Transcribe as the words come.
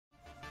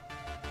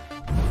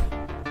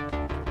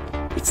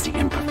It's the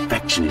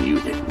imperfection in you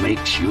that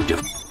makes you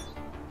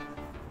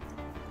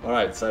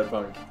Alright,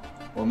 Cyberpunk.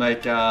 We'll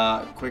make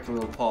a quick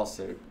little pause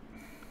here.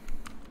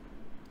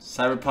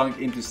 Cyberpunk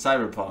into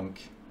Cyberpunk.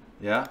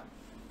 Yeah?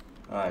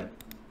 Alright.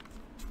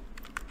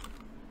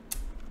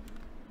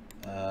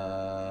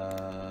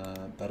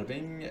 Bada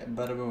bing,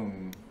 bada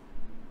boom.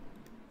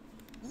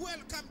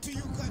 Welcome to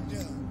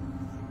Uganda.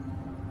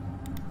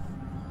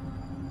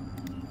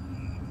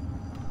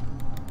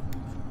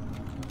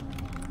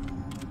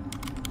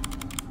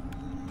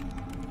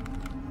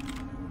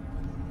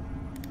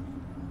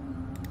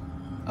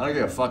 I don't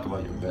give a fuck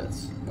about your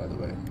bets, by the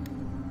way.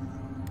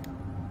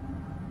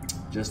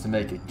 Just to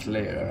make it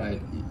clear,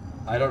 right?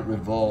 I don't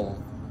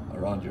revolve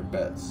around your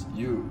bets.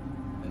 You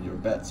and your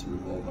bets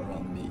revolve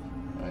around me,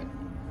 right?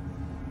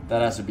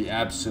 That has to be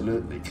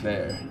absolutely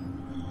clear.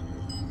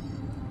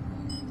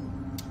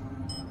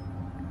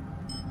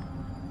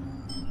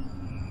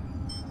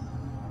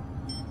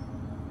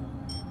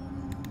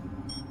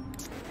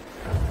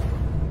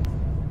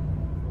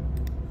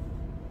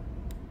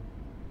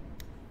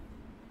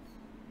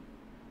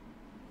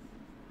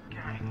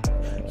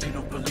 You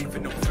don't believe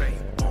in no fate.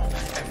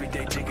 Every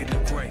day digging the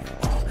grave.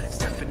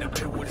 Step in the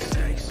pit with the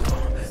stakes.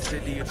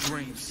 City of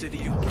dreams,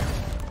 city of...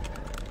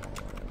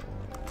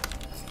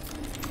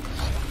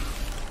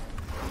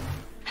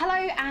 Hello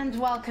and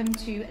welcome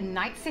to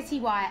Night City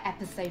Wire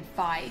episode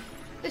 5,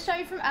 the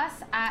show from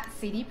us at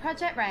CD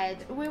Projekt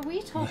Red, where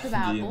we talk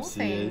about all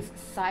things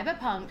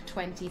Cyberpunk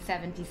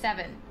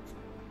 2077.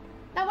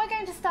 Now we're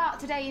going to start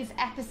today's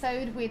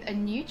episode with a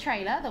new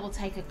trailer that will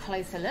take a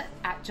closer look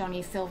at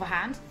Johnny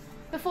Silverhand,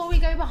 before we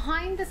go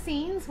behind the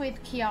scenes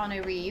with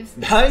Keanu Reeves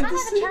and have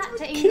a chat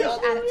to English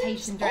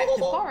adaptation director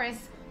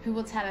Boris, who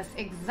will tell us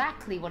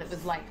exactly what it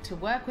was like to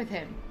work with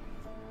him.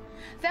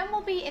 Then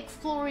we'll be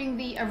exploring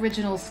the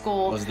original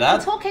score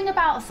and talking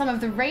about some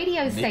of the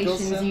radio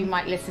stations you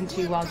might listen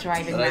to while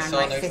driving around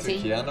Night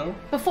City.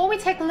 Before we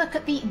take a look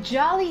at the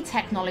Jolly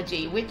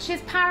technology, which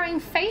is powering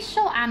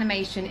facial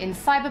animation in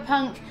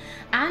Cyberpunk,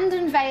 and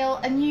unveil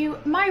a new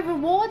My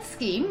Reward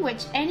scheme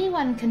which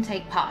anyone can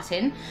take part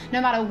in, no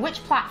matter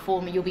which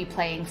platform you'll be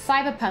playing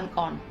Cyberpunk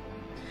on.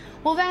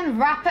 We'll then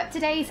wrap up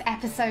today's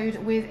episode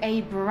with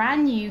a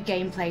brand new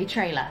gameplay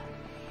trailer.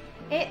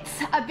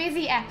 It's a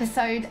busy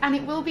episode, and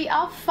it will be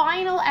our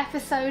final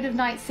episode of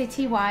Night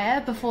City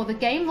Wire before the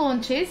game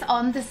launches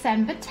on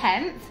December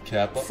 10th.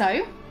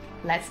 So,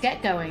 let's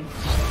get going.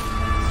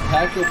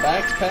 Pack your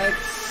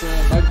backpacks,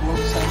 microwave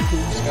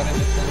soundproofs, got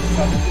anything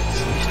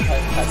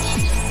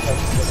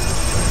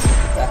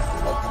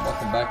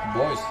Welcome back,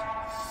 boys.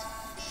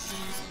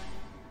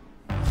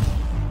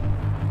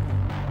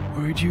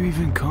 Where'd you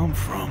even come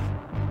from?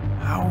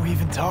 How are we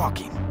even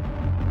talking?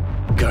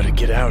 Gotta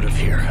get out of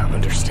here,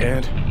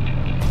 understand?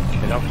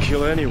 And I'll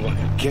kill anyone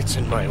who gets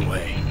in my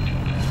way.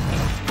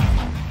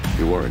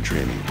 You weren't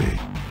dreaming, V.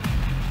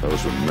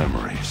 Those were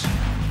memories.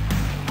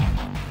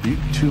 You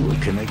two are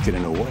connected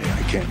in a way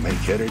I can't make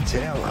head or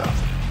tail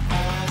of.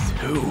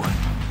 Who?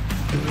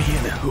 Me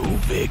and who,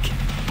 Vic?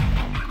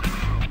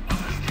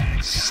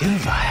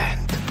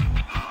 Silverhand.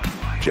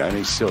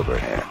 Johnny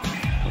Silverhand.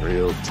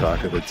 Real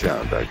talk of the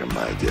town back in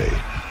my day.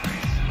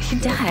 He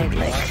died,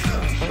 like,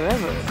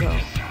 forever ago.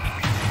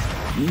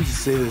 You need to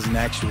say there's an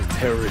actual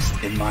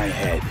terrorist in my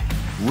head.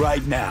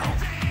 Right now.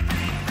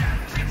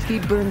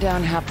 He'd burn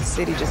down half the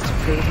city just to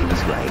prove he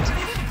was right.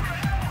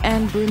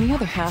 And burn the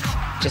other half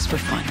just for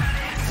fun.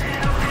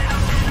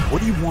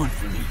 What do you want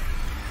from me?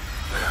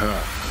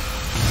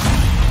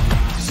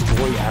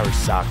 Destroy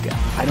Arasaka.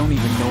 I don't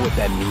even know what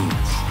that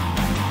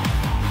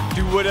means.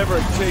 Do whatever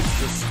it takes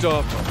to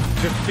stop him,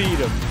 defeat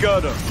him,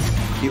 gut him.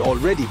 He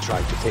already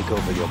tried to take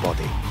over your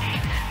body.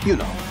 You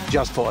know,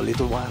 just for a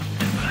little while.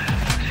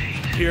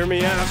 Hear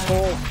me,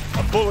 asshole?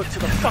 A bullet to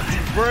the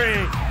fucking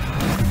brain.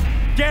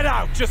 Get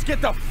out! Just get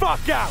the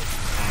fuck out!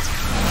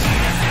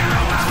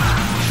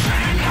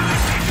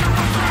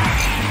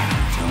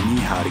 Tell me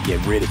how to get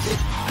rid of it.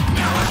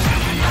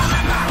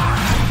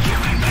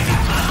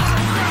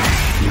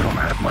 You don't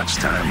have much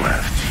time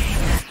left.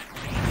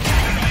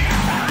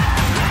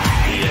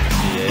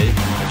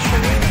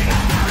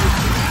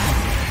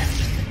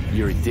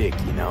 You're a dick,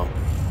 you know?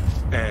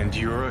 And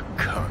you're a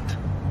cunt.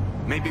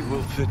 Maybe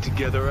we'll fit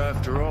together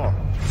after all.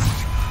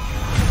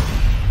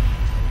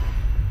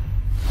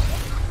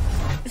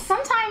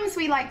 Sometimes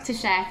we like to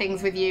share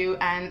things with you,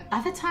 and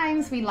other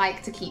times we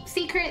like to keep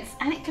secrets,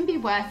 and it can be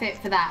worth it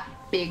for that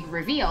big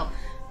reveal.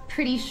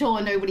 Pretty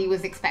sure nobody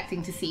was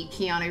expecting to see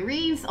Keanu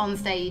Reeves on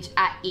stage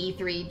at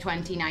E3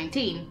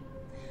 2019.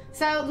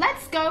 So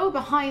let's go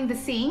behind the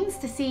scenes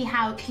to see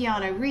how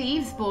Keanu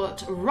Reeves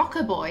brought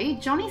rocker boy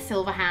Johnny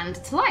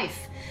Silverhand to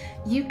life.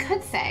 You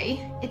could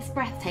say it's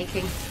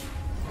breathtaking.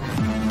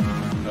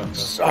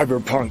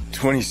 Cyberpunk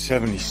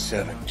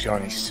 2077,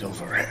 Johnny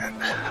Silverhand.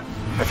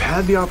 I've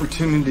had the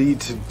opportunity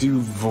to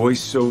do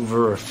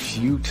voiceover a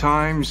few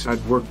times.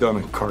 I'd worked on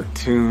a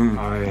cartoon.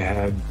 I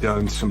had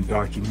done some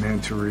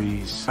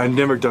documentaries. I'd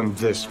never done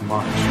this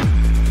much.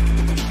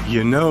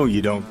 You know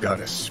you don't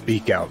gotta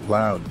speak out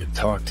loud to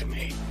talk to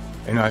me.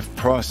 And I've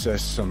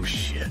processed some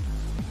shit.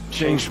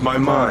 changed my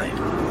mind.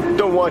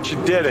 Don't want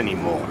you dead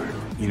anymore.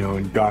 You know,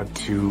 and got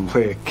to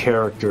play a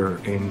character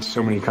in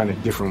so many kind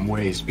of different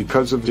ways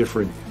because of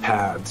different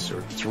paths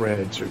or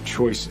threads or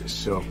choices.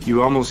 So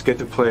you almost get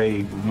to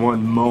play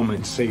one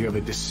moment, say you have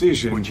a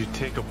decision, would you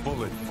take a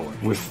bullet for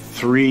it, with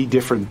 3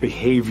 different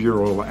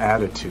behavioral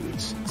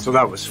attitudes. So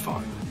that was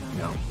fun.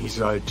 You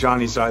know,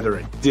 Johnny's either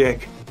a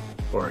dick,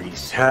 or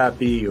he's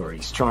happy, or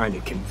he's trying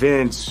to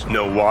convince.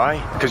 Know why?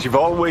 Because you've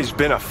always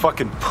been a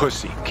fucking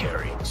pussy,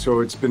 Carrie. So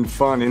it's been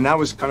fun, and that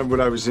was kind of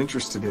what I was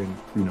interested in.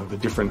 You know, the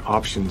different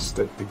options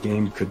that the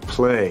game could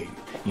play.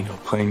 You know,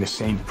 playing the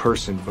same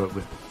person, but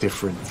with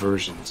different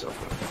versions of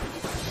them.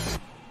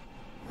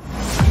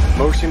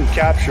 Motion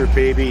capture,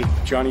 baby.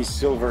 Johnny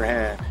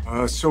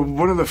Silverhand. So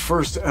one of the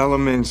first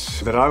elements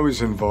that I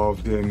was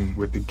involved in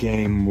with the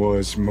game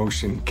was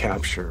motion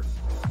capture.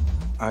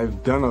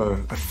 I've done a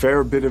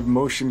fair bit of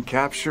motion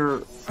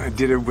capture. I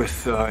did it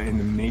with in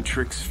the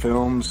Matrix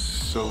films,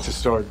 so to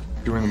start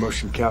doing the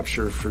motion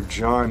capture for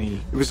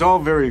Johnny, it was all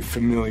very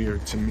familiar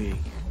to me.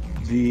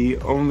 The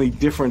only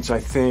difference, I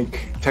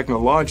think,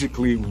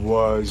 technologically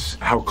was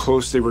how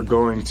close they were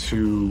going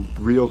to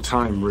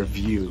real-time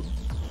review.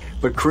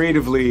 But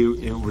creatively,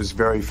 it was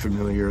very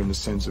familiar in the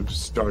sense of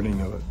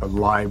starting a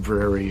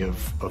library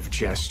of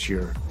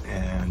gesture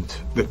and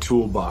the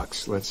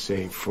toolbox, let's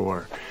say,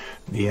 for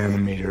the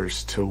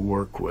animators to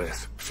work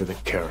with for the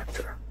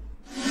character.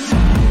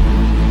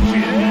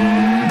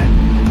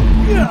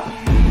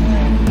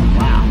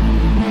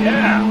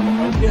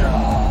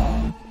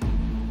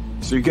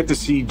 So you get to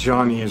see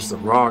Johnny as the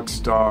rock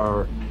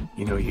star,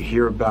 you know, you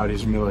hear about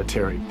his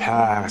military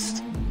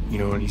past, you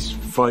know, and he's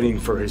fighting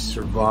for his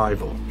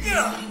survival.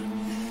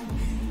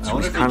 So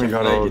he's kind of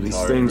got all of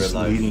these things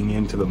leading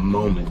into the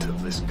moment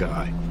of this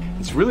guy.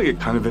 It's really a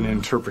kind of an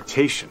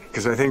interpretation,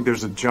 because I think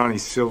there's a Johnny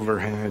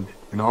Silverhand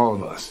in all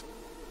of us.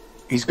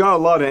 He's got a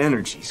lot of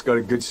energy. He's got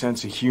a good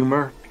sense of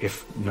humor,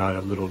 if not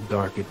a little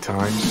dark at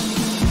times.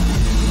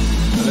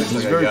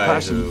 He's very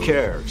passionate, he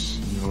cares.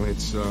 You know,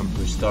 it's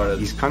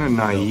he's kind of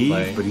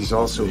naive, but he's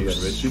also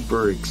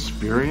super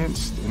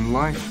experienced in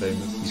life.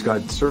 He's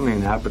got certainly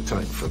an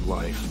appetite for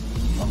life.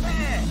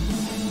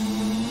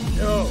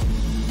 Yo,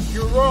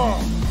 you're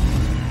wrong.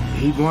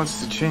 He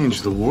wants to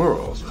change the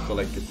world.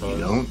 You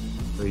know?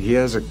 He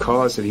has a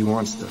cause that he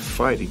wants to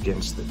fight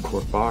against the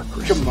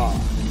corpocracy. Come on.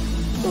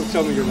 Don't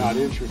tell me you're not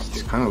interested.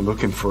 He's kind of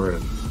looking for a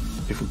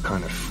different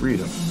kind of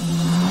freedom.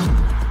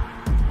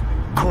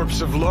 Corps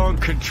have long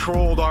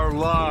controlled our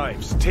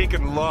lives,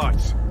 taken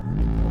lots.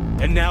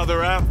 And now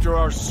they're after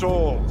our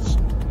souls.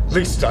 At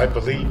least I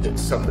believed in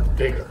something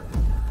bigger.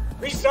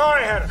 At least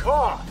I had a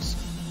cause.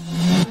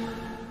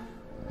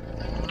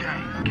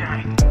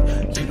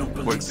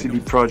 What CD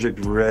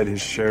Projekt Red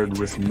has shared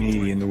with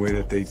me in the way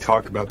that they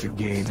talk about the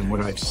game and what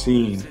I've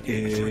seen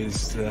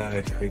is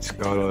that it's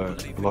got a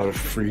lot of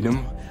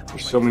freedom.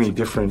 There's so many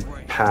different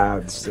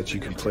paths that you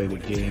can play the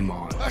game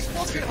on.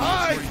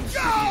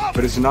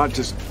 But it's not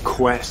just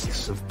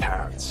quests of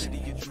paths.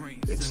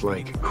 It's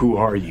like, who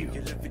are you?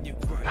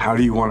 How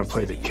do you want to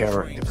play the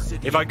character?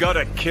 If I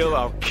gotta kill,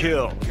 I'll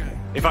kill.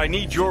 If I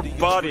need your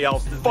body, I'll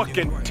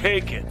fucking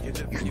take it.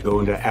 You can go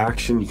into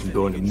action, you can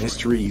go into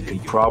mystery, you can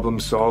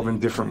problem solve in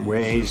different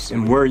ways.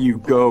 And where you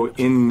go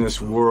in this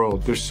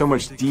world, there's so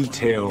much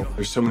detail,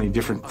 there's so many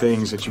different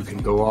things that you can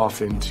go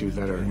off into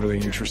that are really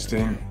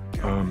interesting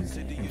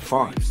and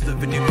fun.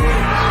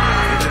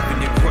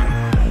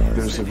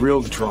 There's a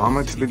real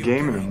drama to the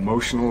game and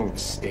emotional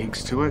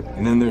stakes to it.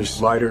 And then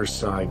there's lighter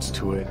sides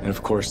to it. And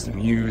of course the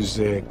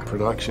music,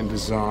 production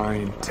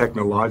design,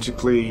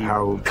 technologically,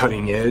 how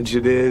cutting edge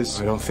it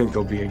is. I don't think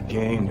there'll be a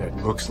game that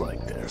looks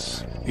like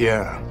this.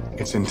 Yeah,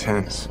 it's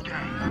intense.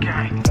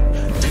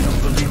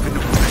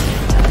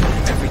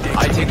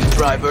 I take the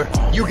driver,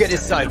 you get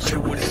his cyber.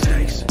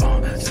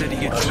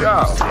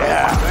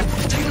 Yeah.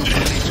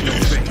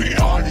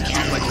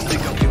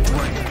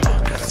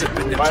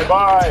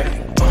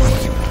 Bye-bye.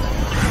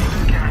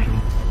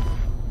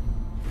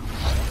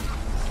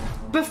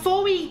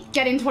 Before we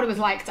get into what it was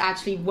like to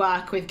actually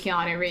work with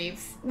Keanu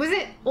Reeves, was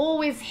it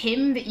always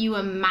him that you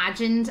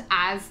imagined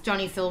as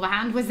Johnny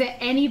Silverhand? Was there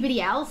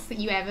anybody else that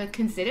you ever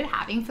considered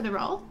having for the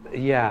role?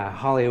 Yeah,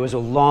 Holly, it was a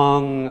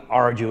long,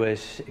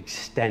 arduous,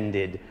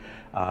 extended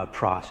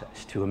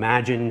process to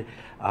imagine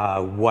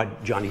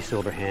what Johnny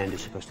Silverhand is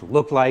supposed to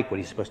look like, what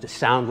he's supposed to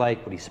sound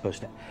like, what he's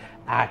supposed to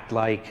act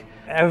like.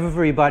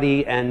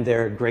 Everybody and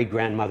their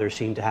great-grandmother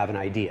seemed to have an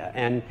idea.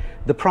 And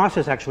the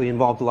process actually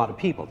involved a lot of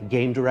people. The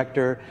game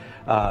director,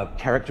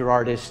 character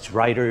artists,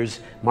 writers,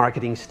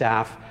 marketing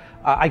staff.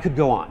 I could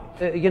go on.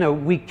 You know,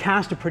 we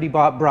cast a pretty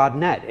broad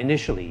net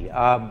initially.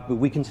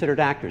 We considered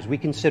actors. We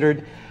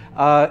considered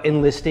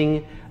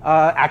enlisting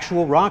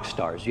actual rock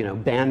stars, you know,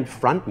 band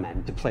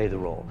frontmen to play the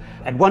role.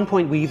 At one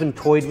point, we even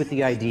toyed with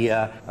the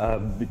idea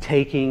of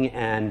taking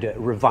and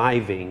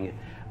reviving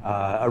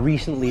a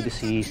recently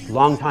deceased,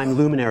 longtime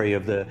luminary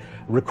of the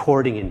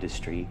recording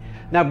industry.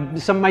 Now,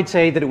 some might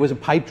say that it was a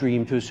pipe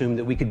dream to assume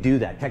that we could do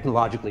that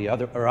technologically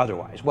or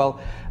otherwise. Well,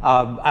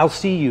 I'll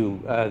see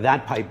you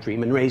that pipe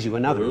dream and raise you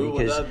another,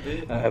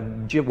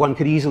 because one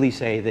could easily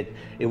say that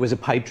it was a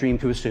pipe dream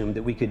to assume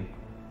that we could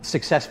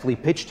successfully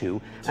pitch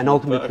to and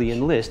ultimately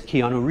enlist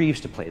Keanu Reeves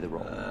to play the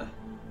role.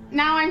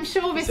 Now, I'm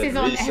sure this is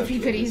on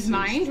everybody's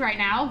mind right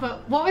now,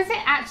 but what was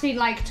it actually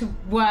like to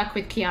work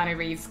with Keanu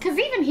Reeves? Because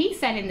even he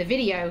said in the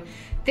video,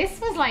 this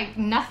was like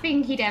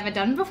nothing he'd ever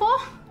done before.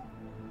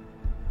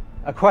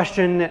 A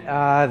question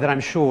that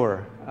I'm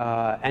sure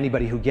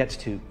anybody who gets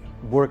to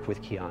work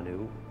with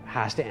Keanu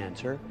has to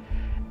answer,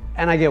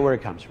 and I get where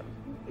it comes from.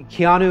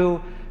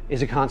 Keanu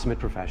is a consummate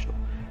professional.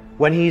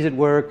 When he's at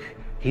work,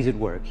 he's at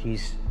work.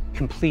 He's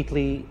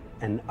completely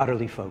and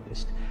utterly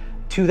focused.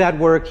 To that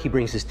work, he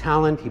brings his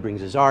talent, he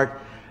brings his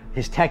art,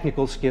 his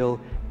technical skill,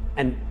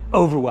 and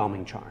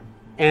overwhelming charm.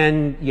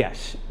 And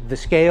yes, the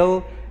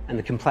scale and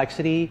the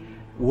complexity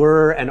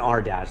were and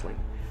are dazzling.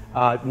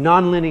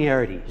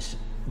 Non-linearities,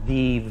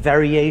 the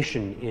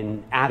variation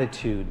in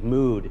attitude,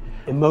 mood,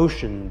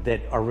 emotion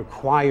that are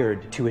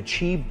required to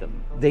achieve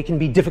them, they can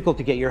be difficult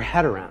to get your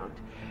head around.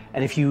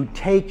 And if you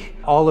take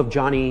all of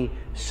Johnny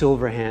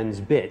Silverhand's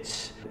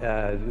bits,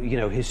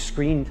 his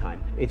screen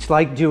time, it's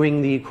like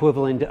doing the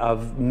equivalent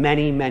of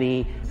many,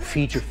 many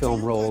feature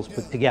film roles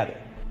put together.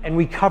 And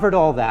we covered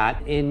all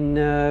that in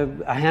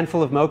a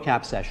handful of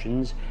mocap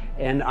sessions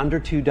and under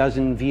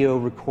 24 VO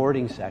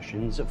recording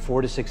sessions of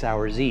 4 to 6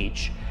 hours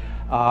each.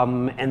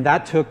 And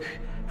that took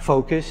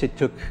focus, it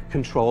took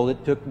control,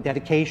 it took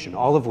dedication,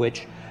 all of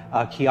which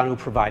Keanu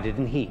provided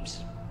in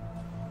heaps.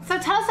 So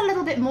tell us a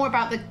little bit more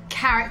about the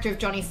character of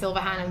Johnny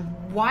Silverhand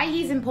and why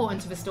he's important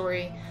to the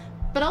story,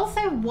 but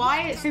also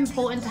why it's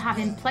important to have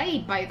him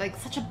played by like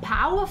such a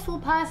powerful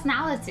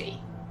personality.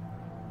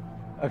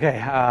 Okay,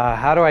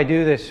 how do I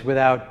do this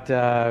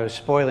without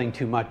spoiling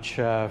too much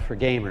for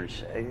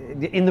gamers?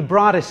 In the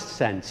broadest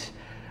sense,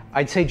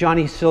 I'd say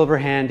Johnny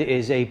Silverhand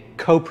is a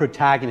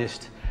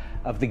co-protagonist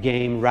of the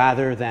game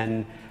rather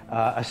than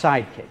a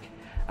sidekick.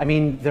 I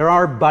mean, there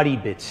are buddy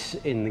bits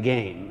in the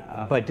game,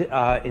 but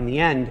in the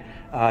end,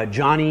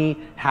 Johnny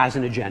has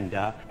an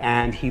agenda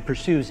and he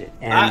pursues it,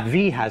 and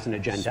V has an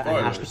agenda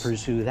and has to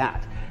pursue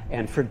that.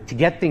 And to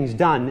get things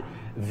done,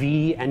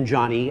 V and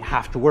Johnny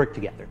have to work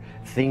together.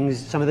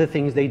 Some of the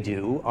things they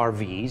do are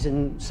V's,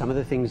 and some of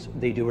the things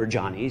they do are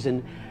Johnny's,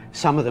 and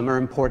some of them are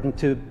important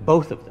to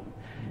both of them.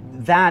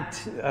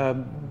 That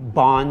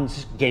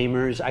bonds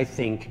gamers, I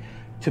think,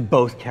 to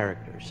both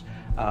characters.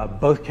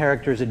 Both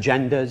characters'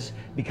 agendas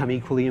become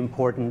equally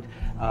important.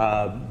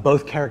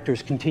 Both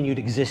characters' continued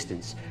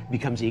existence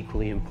becomes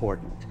equally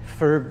important.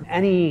 For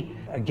any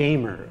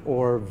gamer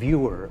or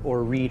viewer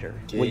or reader,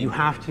 what you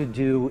have to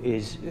do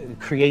is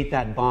create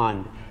that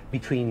bond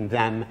between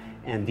them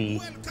and the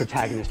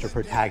protagonist or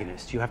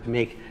protagonists. You have to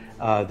make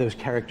those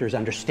characters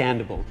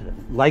understandable to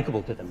them,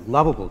 likable to them,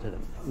 lovable to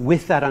them.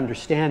 With that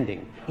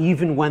understanding,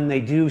 even when they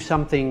do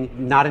something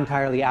not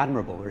entirely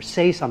admirable or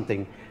say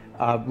something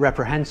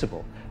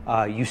reprehensible,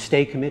 you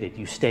stay committed,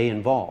 you stay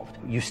involved,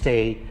 you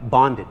stay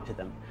bonded to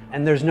them.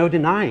 And there's no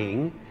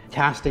denying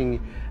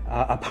casting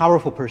a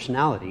powerful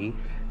personality,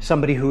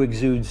 somebody who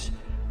exudes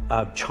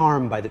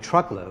charm by the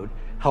truckload,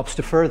 helps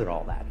to further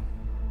all that.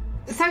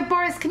 So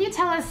Boris, can you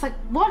tell us, like,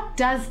 what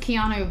does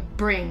Keanu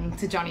bring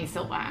to Johnny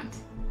Silverhand?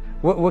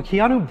 What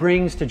Keanu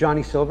brings to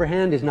Johnny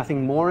Silverhand is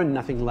nothing more and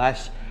nothing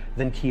less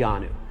than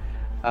Keanu.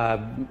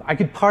 I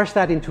could parse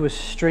that into a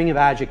string of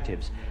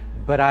adjectives,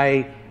 but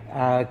I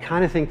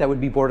kind of think that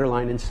would be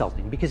borderline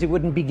insulting because it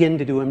wouldn't begin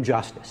to do him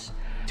justice.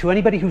 To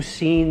anybody who's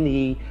seen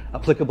the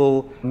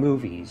applicable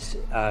movies,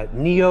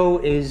 Neo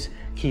is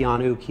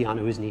Keanu,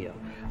 Keanu is Neo.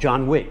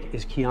 John Wick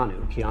is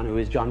Keanu, Keanu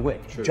is John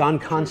Wick. True, John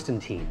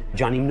Constantine,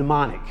 Johnny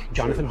Mnemonic,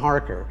 Jonathan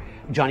Harker,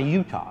 Johnny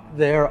Utah,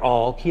 they're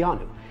all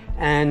Keanu.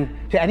 And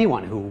to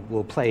anyone who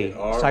will play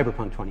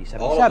Cyberpunk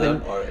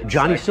 2077,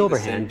 Johnny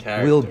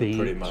Silverhand will be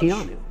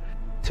Keanu.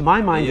 To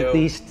my mind, at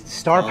least,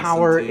 star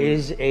power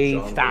is a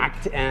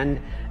fact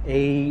and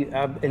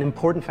an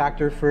important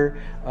factor for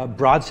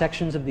broad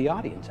sections of the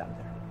audience out there.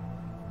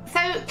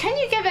 So can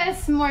you give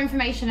us more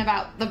information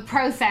about the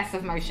process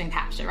of motion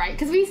capture, right?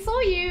 Because we saw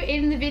you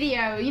in the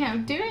video,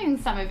 doing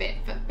some of it,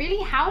 but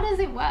really, how does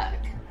it work?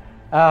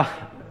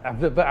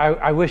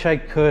 I wish I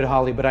could,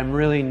 Holly, but I'm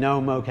really no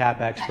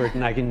mocap expert,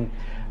 and I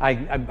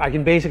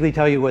can basically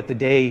tell you what the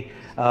day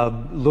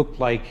looked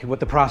like, what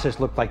the process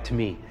looked like to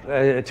me.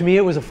 To me,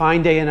 it was a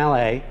fine day in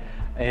LA,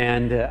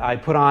 and I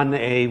put on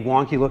a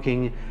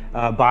wonky-looking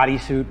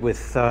bodysuit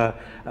with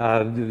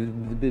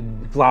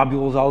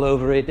globules all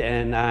over it,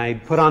 and I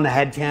put on the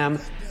head cam,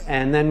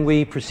 and then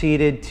we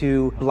proceeded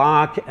to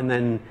block and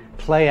then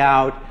play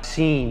out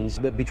scenes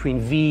between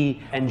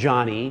V and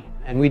Johnny,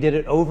 and we did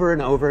it over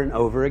and over and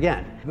over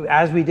again.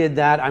 As we did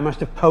that, I must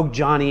have poked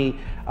Johnny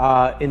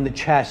in the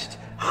chest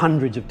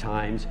hundreds of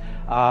times,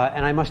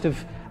 and I must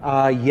have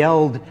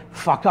yelled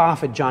 "fuck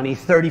off" at Johnny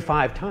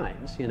 35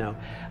 times,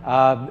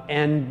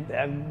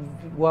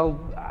 Well,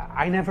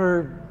 I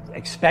never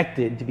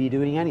expected to be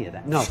doing any of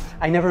that. No,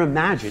 I never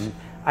imagined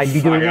I'd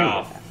be doing any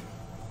of that.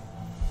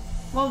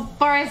 Well,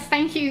 Boris,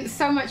 thank you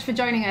so much for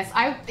joining us.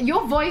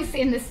 Your voice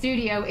in the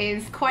studio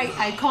is quite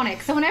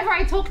iconic. So whenever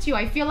I talk to you,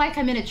 I feel like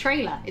I'm in a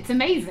trailer. It's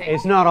amazing.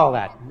 It's not all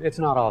that. It's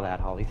not all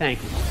that, Holly.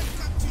 Thank you.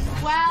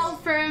 Well,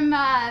 from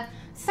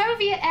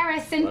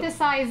Soviet-era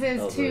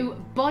synthesizers to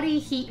body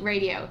heat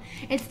radio,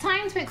 it's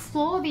time to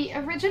explore the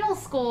original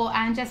score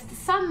and just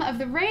some of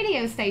the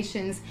radio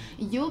stations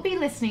you'll be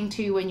listening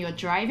to when you're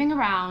driving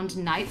around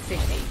Night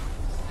City.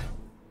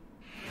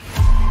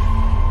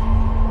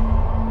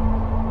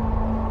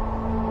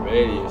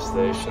 Radio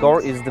station.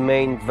 Score is the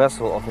main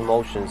vessel of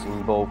emotions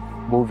in both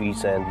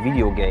movies and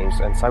video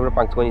games, and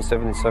Cyberpunk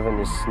 2077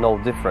 is no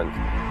different.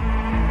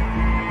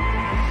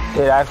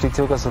 It actually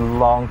took us a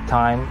long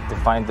time to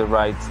find the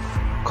right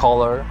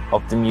color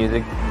of the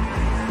music.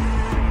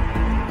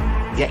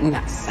 Getting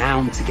that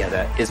sound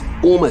together is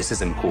almost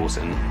as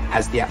important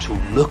as the actual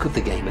look of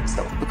the game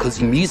itself, because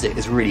the music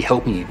is really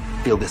helping you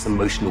feel this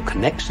emotional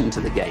connection to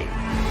the game.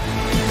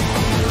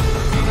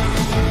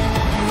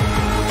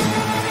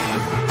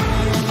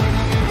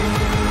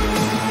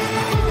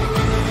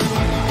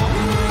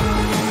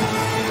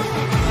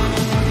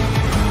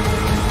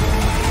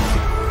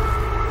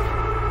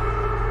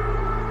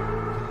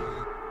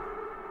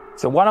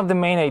 So one of the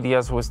main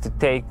ideas was to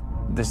take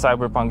the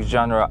cyberpunk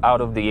genre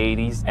out of the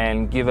 80s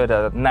and give it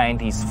a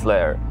 90s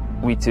flair.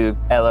 We took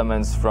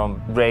elements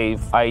from rave,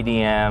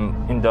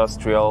 IDM,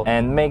 industrial,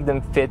 and make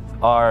them fit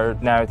our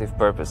narrative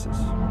purposes.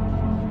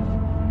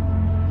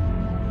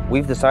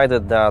 We've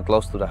decided that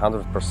close to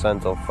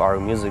 100% of our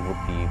music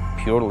would be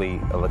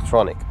purely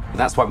electronic.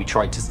 That's why we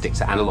tried to stick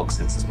to analog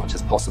synths as much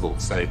as possible,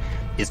 so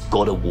it's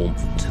got a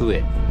warmth to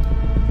it.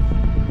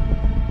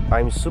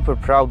 I'm super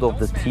proud of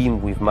the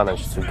team we've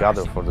managed to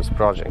gather for this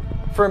project.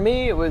 For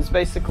me, it was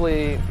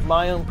basically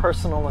my own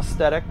personal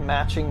aesthetic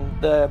matching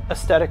the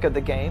aesthetic of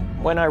the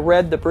game. When I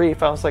read the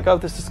brief, I was like, oh,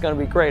 this is going to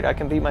be great. I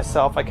can be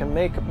myself. I can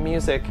make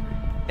music,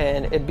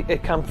 and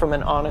it come from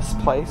an honest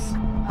place.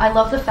 I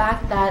love the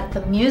fact that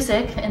the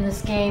music in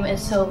this game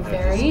is so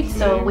varied.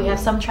 So we have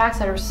some tracks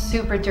that are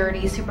super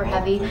dirty, super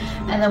heavy,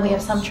 and then we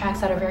have some tracks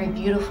that are very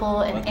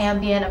beautiful and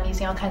ambient. I'm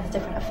using all kinds of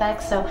different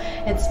effects. So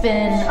it's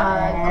been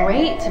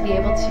great to be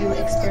able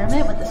to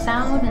experiment with the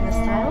sound and the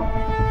style.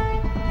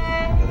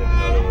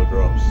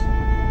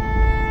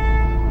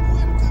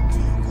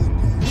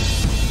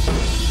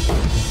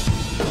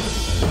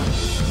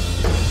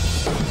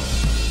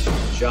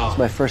 It's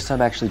my first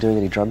time actually doing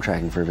any drum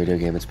tracking for a video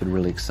game. It's been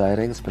really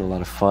exciting. It's been a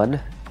lot of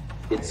fun.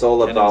 It's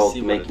all about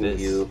making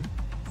you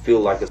feel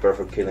like a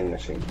perfect killing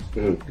machine,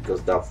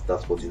 because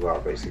that's what you are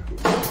basically.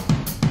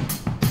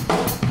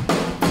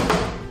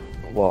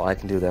 Well, I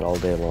can do that all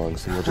day long.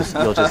 So you'll just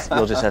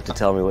have to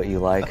tell me what you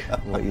like,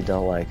 what you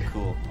don't like.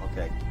 Cool.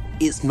 Okay.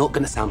 It's not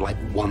going to sound like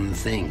one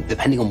thing,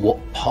 depending on what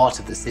part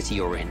of the city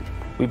you're in.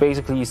 We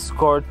basically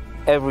scored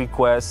every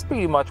quest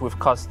pretty much with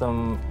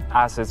custom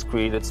assets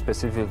created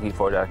specifically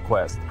for that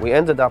quest. We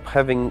ended up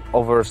having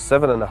over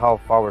 7.5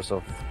 hours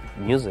of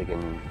music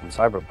in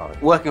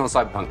Cyberpunk. Working on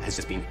Cyberpunk has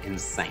just been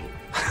insane.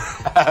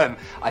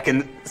 I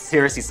can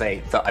seriously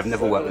say that I've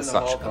never worked with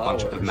such a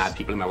bunch of mad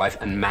people in my life,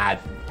 and mad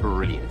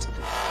brilliant.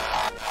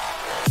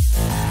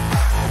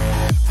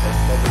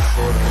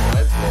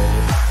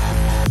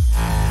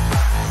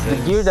 The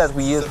gear that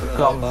we use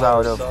comes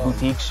out of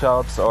boutique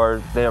shops,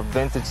 or they are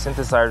vintage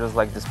synthesizers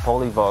like this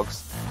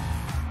Polyvox.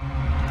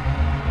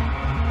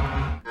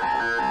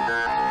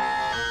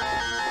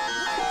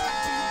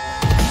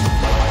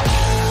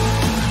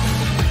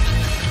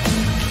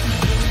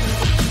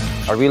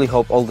 I really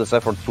hope all this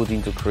effort put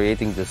into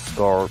creating this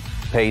score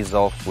pays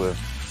off with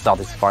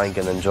satisfying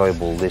and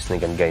enjoyable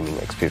listening and gaming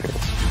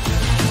experience.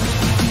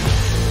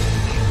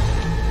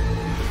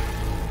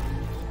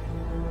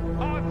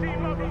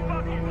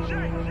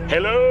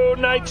 Hello,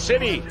 Night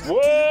City.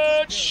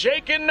 What's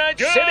shaking, Night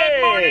City?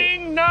 Good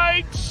morning,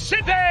 Night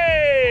City.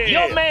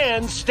 Your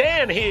man,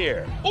 Stan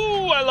here.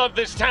 Ooh, I love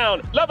this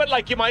town. Love it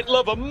like you might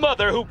love a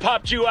mother who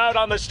popped you out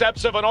on the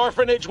steps of an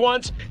orphanage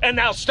once and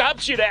now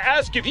stops you to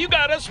ask if you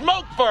got a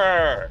smoke for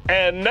her.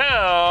 And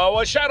now,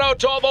 a shout out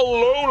to all the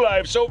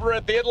lowlifes over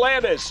at the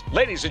Atlantis.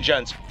 Ladies and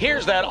gents,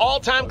 here's that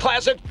all-time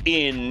classic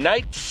in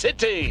Night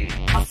City.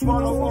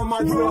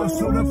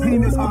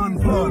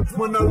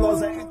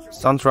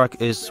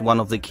 Soundtrack is one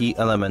of the key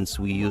elements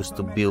we use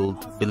to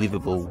build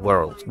believable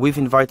world. We've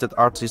invited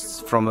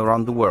artists from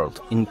around the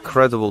world,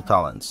 incredible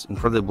talents,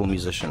 incredible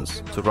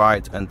musicians, to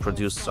write and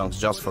produce songs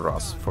just for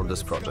us for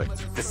this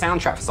project. The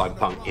soundtrack for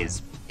Cyberpunk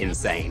is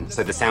insane.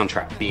 So the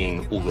soundtrack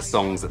being all the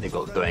songs that they've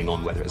got going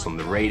on, whether it's on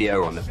the radio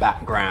or on the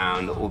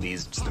background, all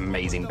these just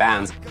amazing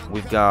bands.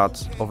 We've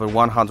got over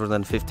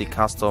 150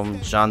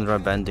 custom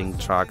genre-bending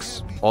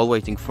tracks, all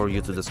waiting for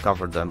you to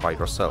discover them by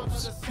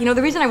yourselves. You know,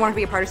 the reason I wanted to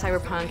be a part of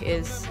Cyberpunk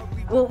is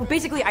Well,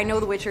 basically, I know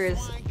The Witcher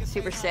is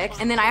super sick,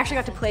 and then I actually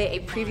got to play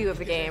a preview of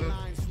the game,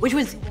 which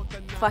was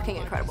fucking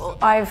incredible.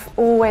 I've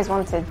always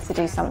wanted to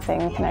do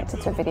something connected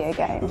to a video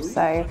game,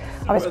 so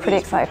I was pretty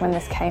excited when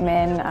this came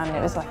in, and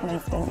it was like an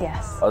instant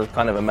yes. I was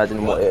kind of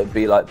imagining what it would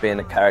be like being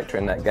a character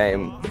in that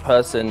game. The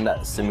person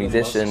that's a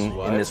musician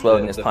in this world,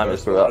 in this time,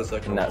 has grew up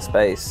in that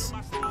space.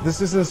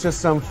 This isn't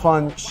just some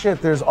fun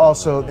shit, there's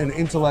also an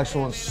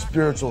intellectual and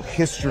spiritual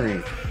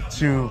history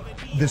to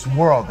this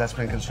world that's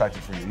been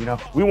constructed for you, you know?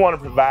 We want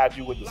to provide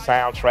you with the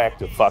soundtrack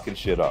to fucking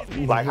shit up.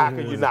 Like, how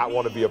could you not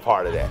want to be a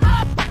part of that?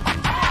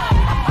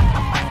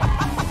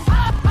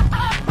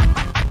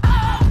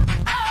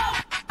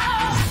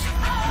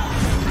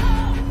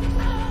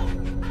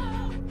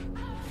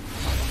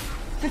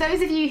 For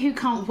those of you who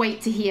can't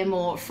wait to hear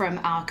more from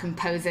our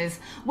composers,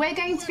 we're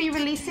going to be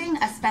releasing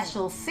a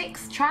special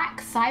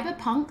 6-track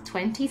Cyberpunk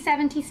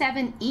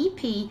 2077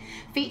 EP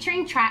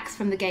featuring tracks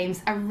from the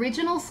game's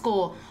original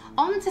score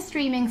onto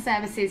streaming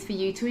services for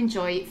you to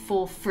enjoy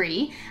for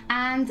free,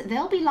 and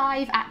they'll be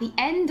live at the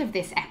end of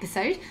this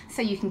episode, so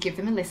you can give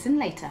them a listen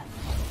later.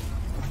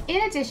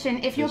 In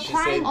addition, if you're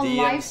planning on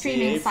live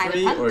streaming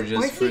Cyberpunk,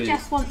 or if you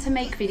just want to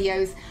make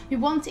videos, we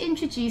want to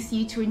introduce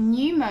you to a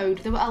new mode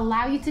that will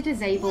allow you to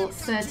disable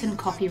certain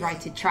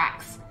copyrighted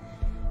tracks.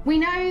 We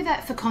know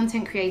that for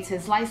content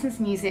creators, licensed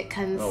music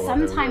can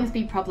sometimes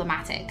be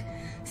problematic.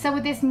 So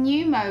with this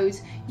new mode,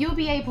 you'll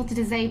be able to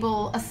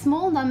disable a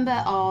small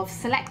number of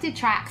selected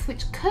tracks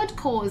which could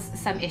cause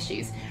some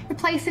issues,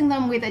 replacing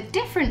them with a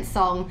different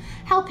song,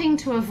 helping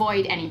to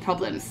avoid any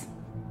problems.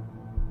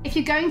 If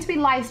you're going to be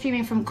live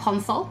streaming from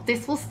console,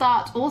 this will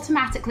start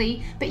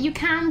automatically, but you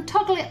can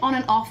toggle it on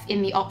and off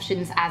in the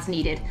options as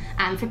needed.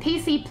 And for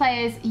PC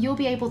players, you'll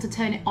be able to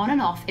turn it on and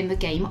off in the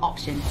game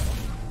options.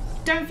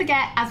 Don't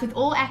forget, as with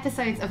all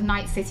episodes of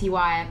Night City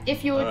Wire,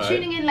 if you're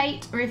tuning in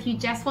late or if you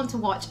just want to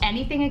watch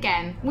anything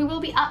again, we will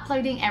be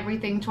uploading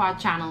everything to our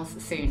channels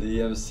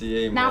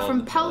soon. Now,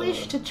 from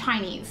Polish to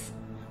Chinese.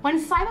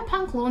 When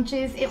Cyberpunk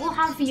launches, it will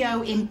have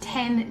VO in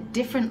 10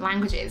 different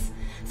languages.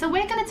 So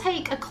we're going to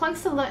take a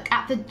closer look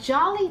at the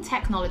Jolly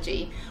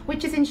technology,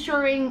 which is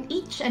ensuring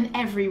each and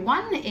every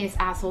one is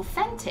as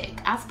authentic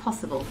as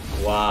possible.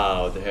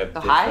 Wow, they have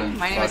Hi,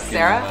 my name is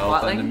Sarah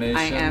Watling.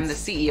 I am the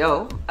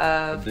CEO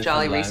of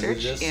Jolly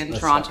Research in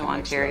Toronto,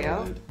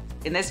 Ontario.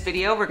 In this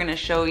video, we're going to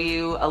show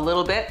you a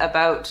little bit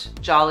about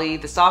Jolly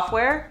the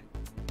software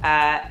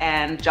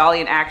and Jolly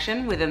in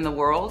action within the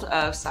world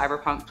of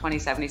Cyberpunk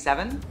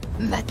 2077.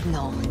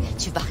 Maintenant,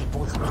 tu vas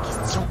répondre à mes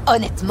questions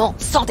honnêtement,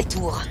 sans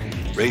détour.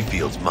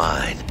 Rayfield's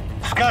mine.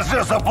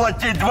 Скажи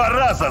заплатить 2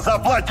 раза,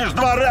 заплатишь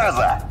 2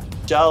 раза.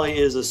 Jolly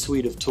is a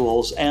suite of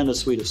tools and a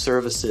suite of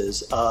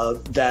services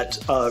that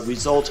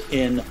result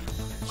in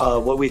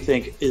what we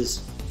think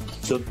is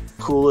the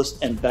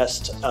coolest and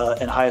best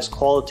and highest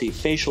quality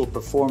facial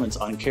performance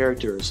on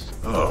characters.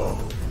 Oh.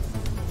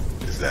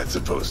 Is that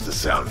supposed to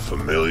sound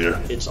familiar?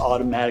 It's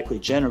automatically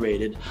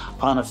generated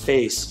on a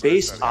face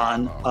based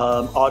on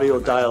audio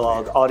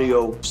dialogue,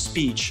 audio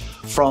speech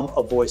from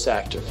a voice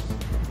actor.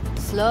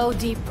 Slow,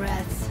 deep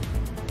breaths.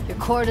 Your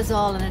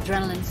cortisol and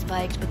adrenaline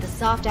spiked, but the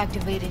soft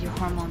activated your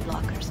hormone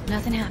blockers.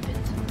 Nothing happened.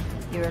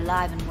 You're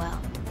alive and well.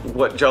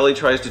 What Jolly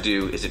tries to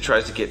do is it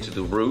tries to get to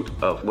the root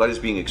of what is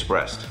being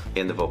expressed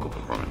in the vocal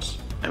performance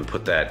and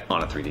put that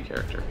on a 3D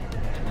character.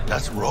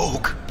 That's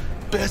Rogue.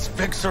 Best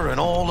fixer in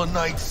all of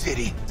Night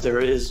City. There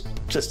is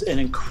just an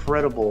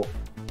incredible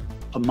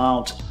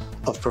amount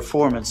of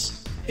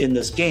performance in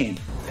this game.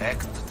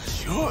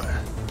 Sure.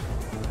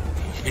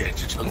 A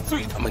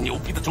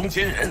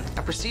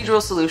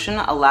procedural solution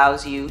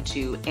allows you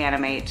to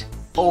animate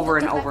over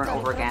and over and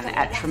over again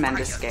at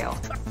tremendous scale.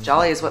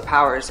 Jolly is what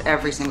powers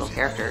every single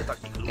character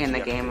in the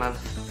game of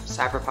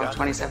Cyberpunk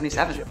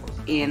 2077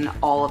 in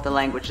all of the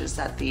languages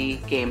that the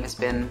game has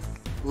been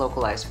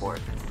localized for.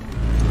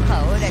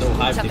 Ahora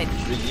escúchame.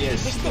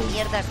 Este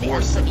mierda de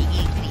Anthony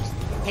Gilchrist.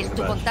 Hältst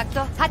du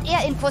Kontakte? Hat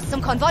Infos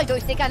zum Konvoi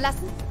durchsickern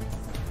lassen?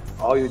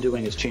 All you're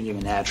doing is changing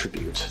an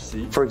attribute.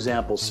 For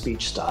example,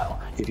 speech style.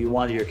 If you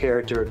wanted your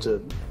character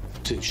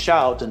to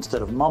shout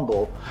instead of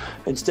mumble,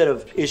 instead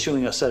of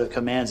issuing a set of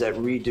commands that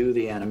redo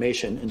the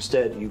animation,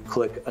 instead you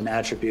click an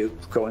attribute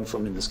going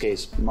from, in this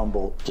case,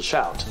 mumble to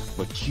shout.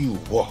 But you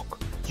walk.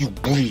 You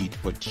breathe.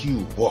 But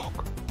you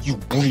walk. You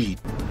breathe.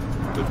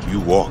 But you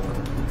walk.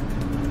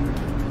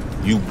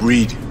 You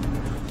breathe.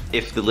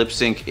 If the lip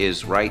sync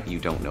is right, you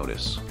don't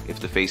notice. If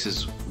the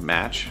faces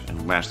match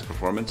and match the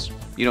performance,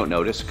 you don't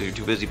notice because you're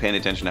too busy paying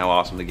attention to how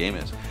awesome the game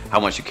is,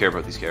 how much you care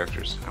about these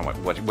characters,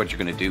 what you're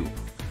going to do.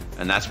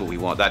 And that's what we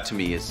want. That to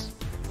me is,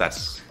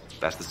 that's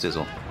the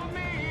sizzle.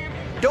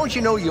 Don't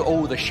you know you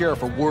owe the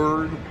sheriff a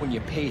word when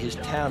you pay his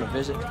town a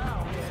visit?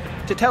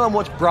 To tell him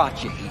what's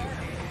brought you here.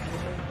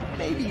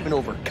 Maybe even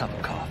over a cup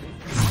of coffee.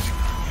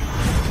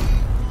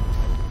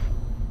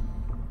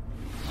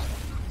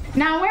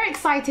 Now we're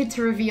excited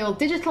to reveal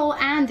digital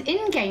and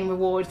in-game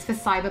rewards for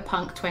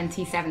Cyberpunk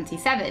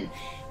 2077.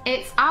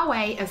 It's our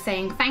way of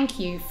saying thank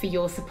you for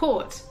your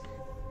support.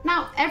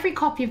 Now, every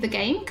copy of the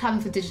game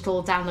comes with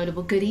digital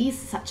downloadable goodies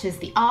such as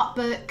the art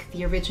book,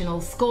 the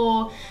original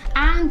score,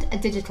 and a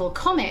digital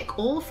comic,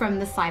 all from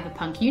the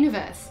Cyberpunk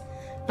universe.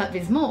 But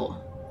there's more.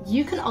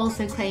 You can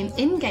also claim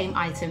in-game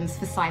items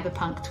for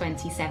Cyberpunk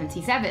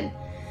 2077.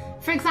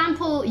 For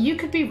example, you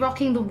could be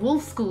rocking the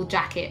Wolf School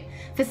jacket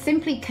for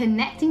simply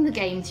connecting the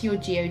game to your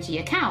GOG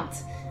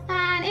account.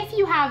 And if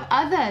you have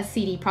other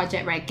CD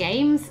Projekt Red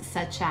games,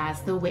 such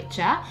as The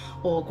Witcher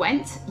or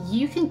Gwent,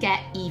 you can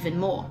get even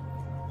more.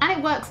 And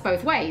it works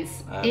both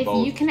ways. If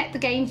you connect the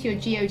game to your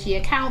GOG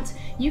account,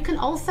 you can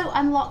also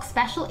unlock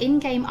special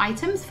in-game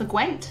items for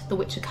Gwent, the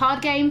Witcher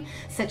card game,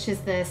 such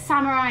as the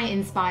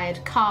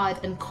samurai-inspired card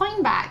and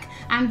coin back,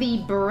 and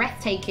the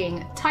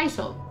breathtaking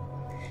title.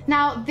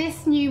 Now,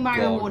 this new My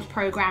Reward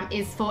program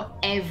is for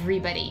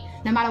everybody.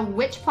 No matter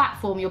which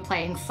platform you're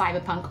playing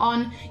Cyberpunk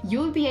on,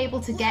 you'll be able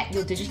to get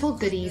your digital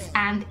goodies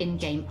and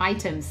in-game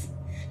items.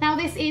 Now,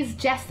 this is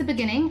just the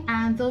beginning,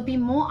 and there'll be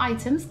more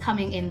items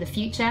coming in the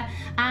future,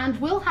 and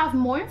we'll have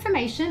more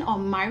information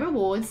on My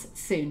Rewards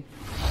soon.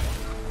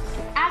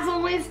 As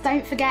always,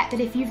 don't forget that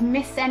if you've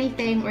missed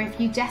anything or if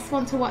you just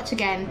want to watch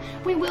again,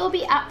 we will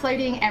be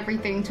uploading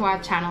everything to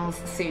our channels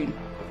soon.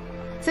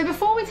 So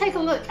before we take a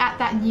look at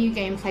that new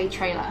gameplay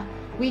trailer,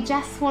 we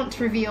just want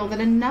to reveal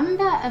that a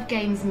number of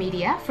games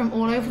media from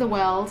all over the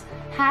world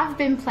have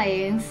been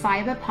playing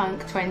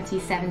Cyberpunk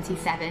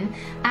 2077,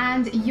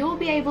 and you'll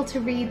be able to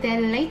read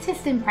their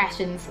latest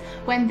impressions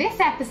when this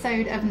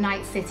episode of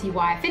Night City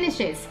Wire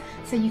finishes,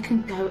 so you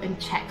can go and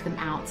check them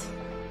out.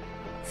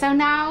 So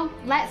now,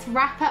 let's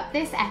wrap up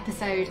this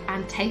episode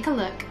and take a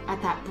look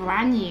at that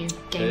brand new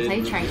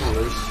gameplay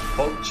trailer.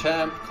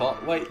 PogChamp,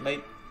 can't wait,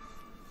 mate.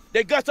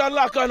 They got a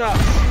lock on us.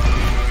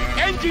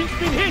 Engine's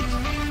been hit.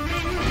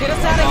 Get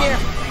us out of here.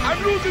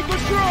 I'm losing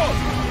control.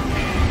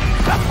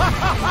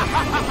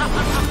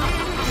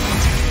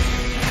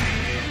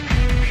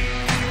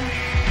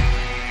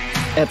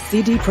 At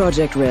CD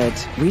Projekt Red,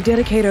 we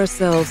dedicate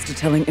ourselves to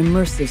telling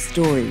immersive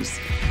stories.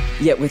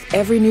 Yet with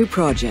every new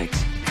project,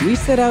 we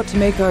set out to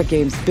make our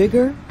games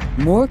bigger,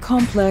 more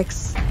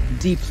complex,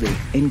 deeply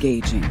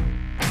engaging.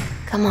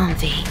 Come on,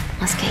 V.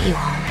 Let's get you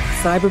home.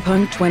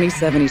 Cyberpunk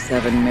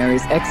 2077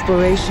 marries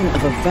exploration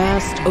of a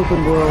vast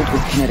open world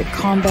with kinetic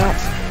combat,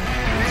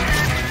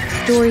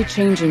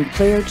 story-changing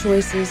player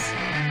choices,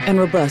 and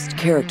robust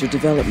character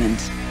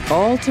development,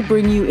 all to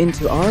bring you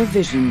into our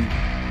vision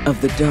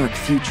of the dark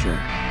future.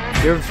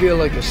 You ever feel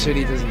like a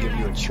city doesn't give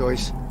you a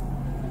choice?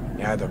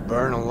 You either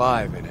burn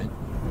alive in it,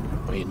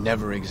 or you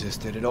never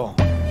existed at all.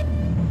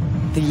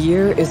 The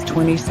year is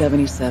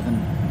 2077.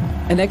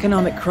 An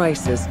economic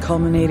crisis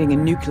culminating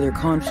in nuclear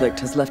conflict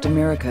has left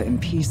America in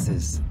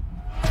pieces.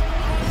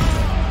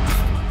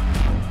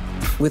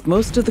 With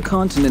most of the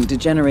continent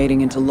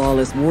degenerating into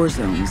lawless war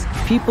zones,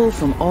 people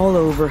from all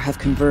over have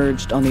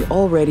converged on the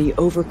already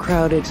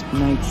overcrowded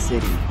Night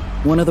City,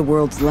 one of the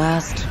world's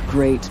last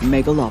great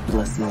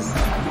megalopolises.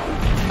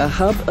 A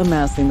hub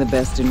amassing the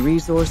best in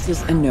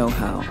resources and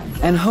know-how,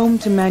 and home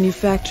to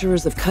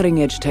manufacturers of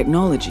cutting-edge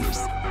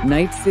technologies,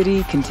 Night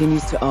City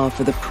continues to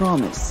offer the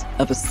promise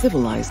of a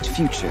civilized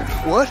future.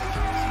 What?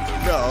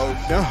 No,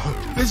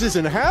 this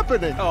isn't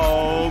happening.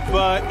 Oh,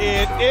 but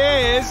it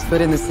is. But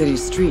in the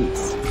city's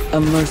streets, a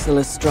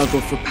merciless struggle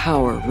for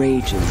power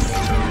rages.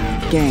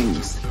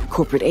 Gangs,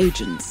 corporate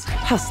agents,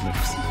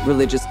 hustlers,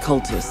 religious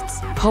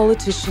cultists,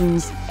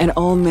 politicians, and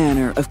all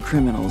manner of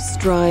criminals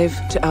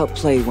strive to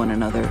outplay one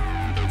another.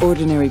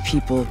 Ordinary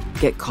people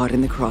get caught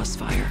in the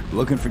crossfire.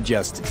 Looking for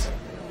justice.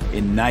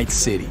 In Night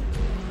City,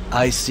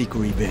 I seek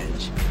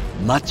revenge.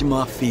 Much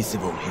more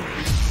feasible here.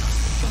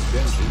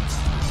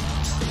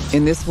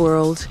 In this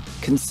world,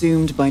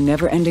 consumed by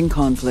never-ending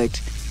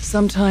conflict,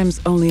 sometimes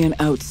only an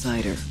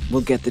outsider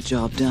will get the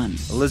job done.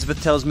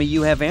 Elizabeth tells me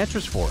you have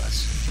answers for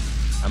us.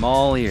 I'm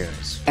all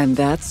ears. And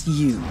that's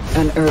you,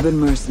 an urban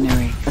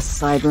mercenary, a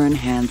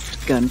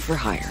cyber-enhanced gun for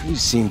hire. You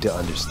seem to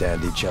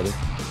understand each other.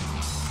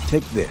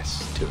 Take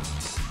this, too.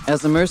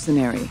 As a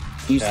mercenary,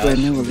 you swear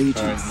no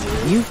allegiance.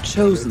 You've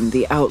chosen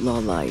the outlaw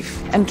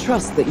life and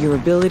trust that your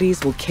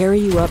abilities will carry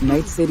you up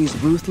Night City's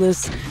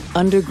ruthless,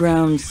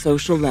 underground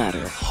social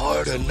ladder.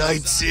 Heart of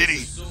Night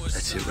City.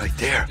 That's it right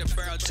there.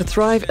 To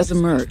thrive as a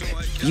merc,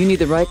 you need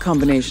the right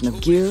combination of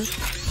gear,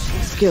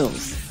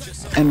 skills,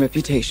 and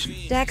reputation.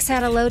 Dex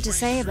had a load to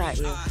say about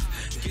you.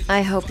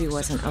 I hope he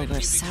wasn't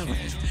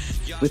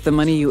overselling. With the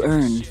money you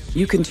earn,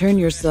 you can turn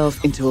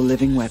yourself into a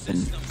living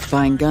weapon,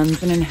 buying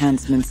guns and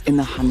enhancements in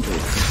the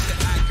hundreds.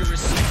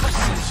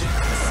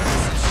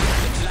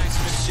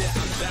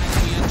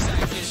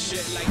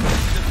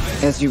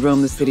 As you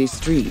roam the city's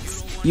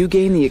streets, you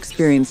gain the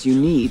experience you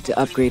need to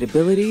upgrade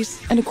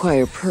abilities and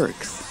acquire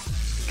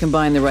perks.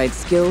 Combine the right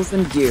skills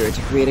and gear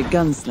to create a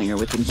gunslinger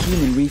with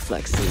inhuman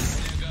reflexes.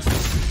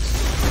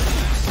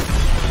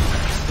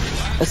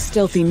 A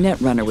stealthy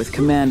netrunner with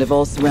command of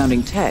all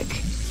surrounding tech.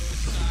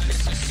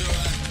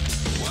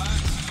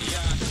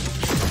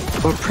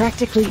 Or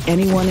practically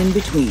anyone in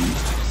between.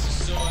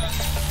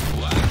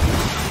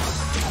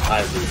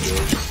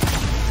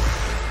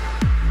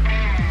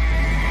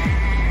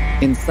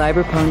 In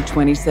Cyberpunk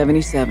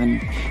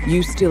 2077,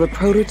 you steal a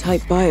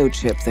prototype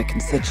biochip that can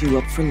set you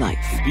up for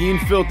life. Being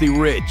filthy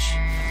rich.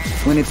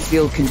 When its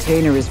sealed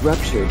container is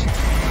ruptured,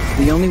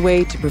 the only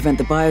way to prevent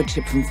the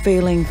biochip from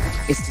failing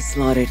is to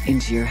slot it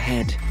into your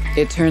head.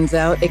 It turns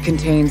out it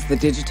contains the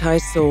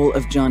digitized soul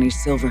of Johnny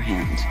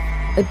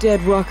Silverhand, a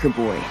dead rocker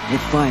boy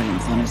with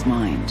violence on his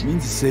mind. You mean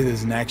to say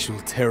there's an actual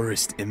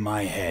terrorist in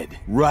my head,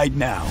 right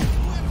now?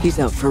 He's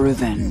out for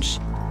revenge.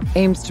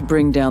 Aims to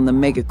bring down the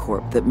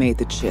megacorp that made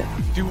the chip.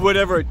 Do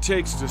whatever it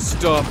takes to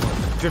stop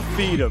him,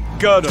 defeat him,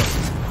 gut him.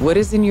 What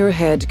is in your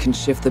head can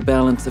shift the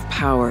balance of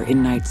power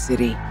in Night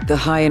City. The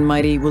high and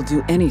mighty will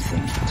do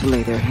anything to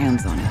lay their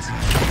hands on it.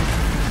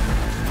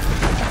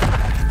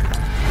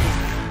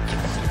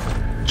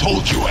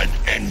 Told you I'd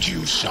end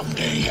you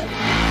someday.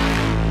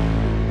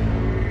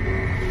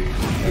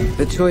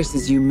 The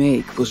choices you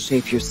make will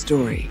shape your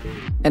story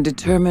and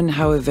determine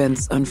how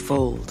events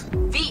unfold.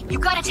 V, you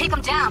gotta take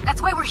him down.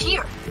 That's why we're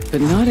here.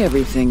 But not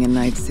everything in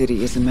Night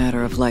City is a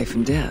matter of life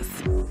and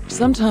death.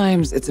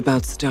 Sometimes it's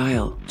about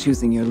style,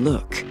 choosing your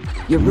look,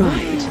 your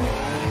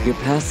ride, your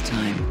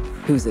pastime,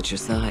 who's at your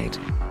side.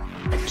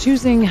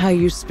 Choosing how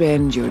you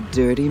spend your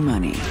dirty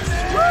money.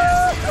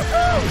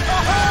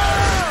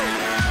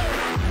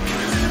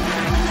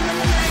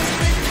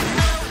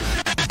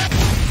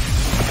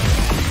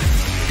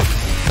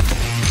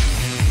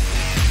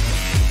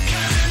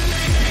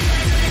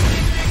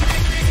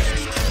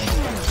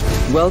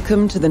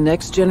 Welcome to the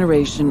next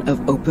generation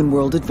of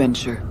open-world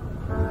adventure.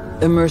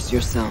 Immerse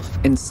yourself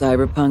in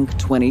Cyberpunk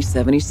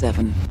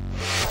 2077.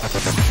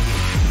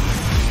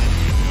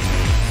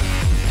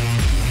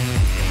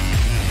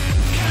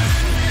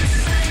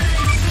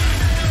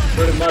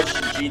 Pretty much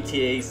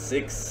GTA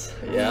 6,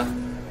 yeah.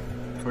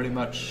 Pretty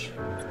much.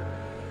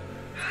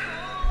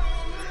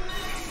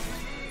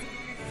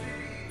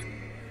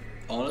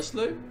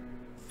 Honestly,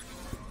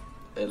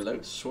 it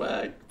looks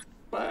swag,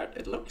 but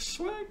it looks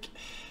swag.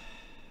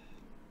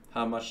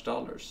 How much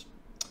dollars?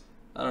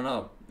 I don't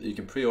know. You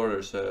can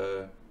pre-order,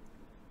 so...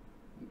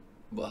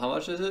 Well, how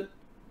much is it?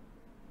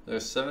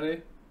 There's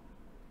 70?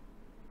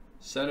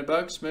 70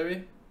 bucks,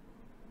 maybe?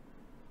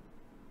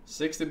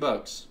 60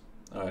 bucks.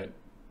 Alright.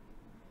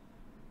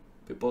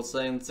 People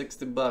saying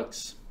 60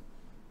 bucks.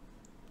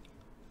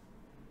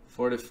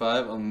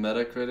 45 on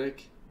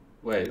Metacritic?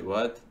 Wait,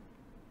 what?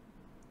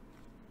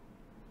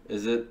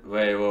 Is it?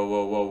 Wait, whoa,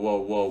 whoa, whoa, whoa,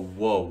 whoa,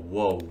 whoa,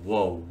 whoa,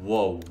 whoa,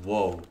 whoa,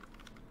 whoa.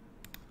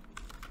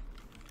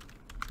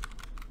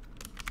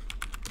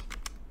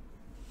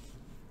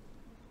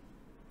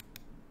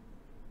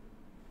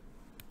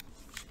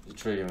 You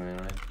trigger me,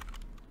 right?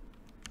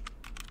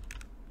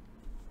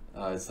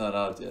 Oh, it's not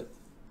out yet.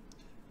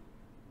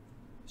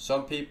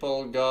 Some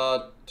people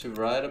got to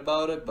write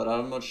about it, but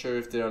I'm not sure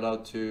if they're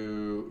allowed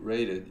to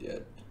rate it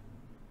yet.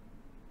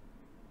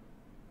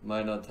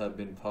 Might not have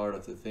been part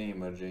of the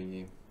theme,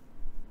 Jingy.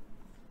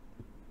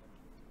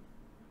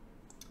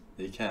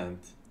 They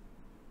can't.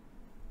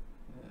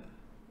 Yeah.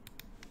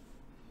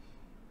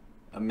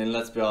 I mean,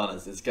 let's be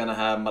honest. It's gonna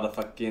have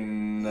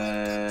motherfucking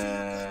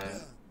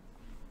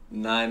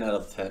 9 out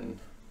of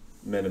 10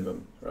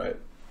 minimum, right?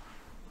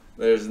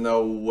 There's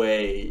no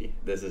way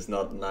this is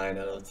not 9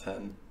 out of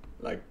 10,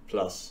 like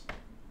plus.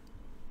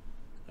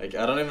 Like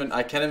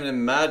I can't even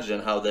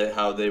imagine how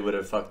they would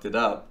have fucked it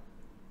up,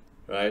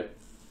 right?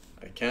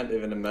 I can't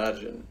even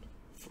imagine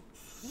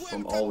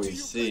from all we've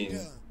seen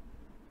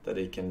that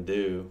he can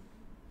do.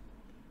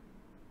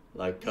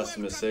 Like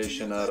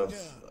customization out of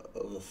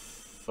the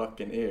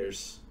fucking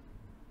ears.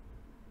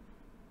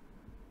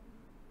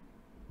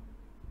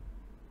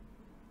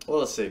 Well,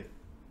 let's see.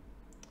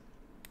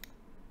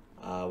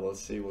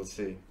 We'll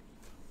see.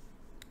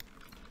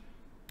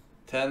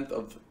 10th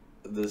of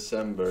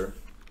December.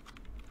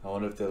 I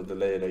wonder if they'll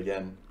delay it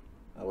again.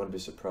 I wouldn't be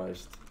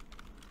surprised.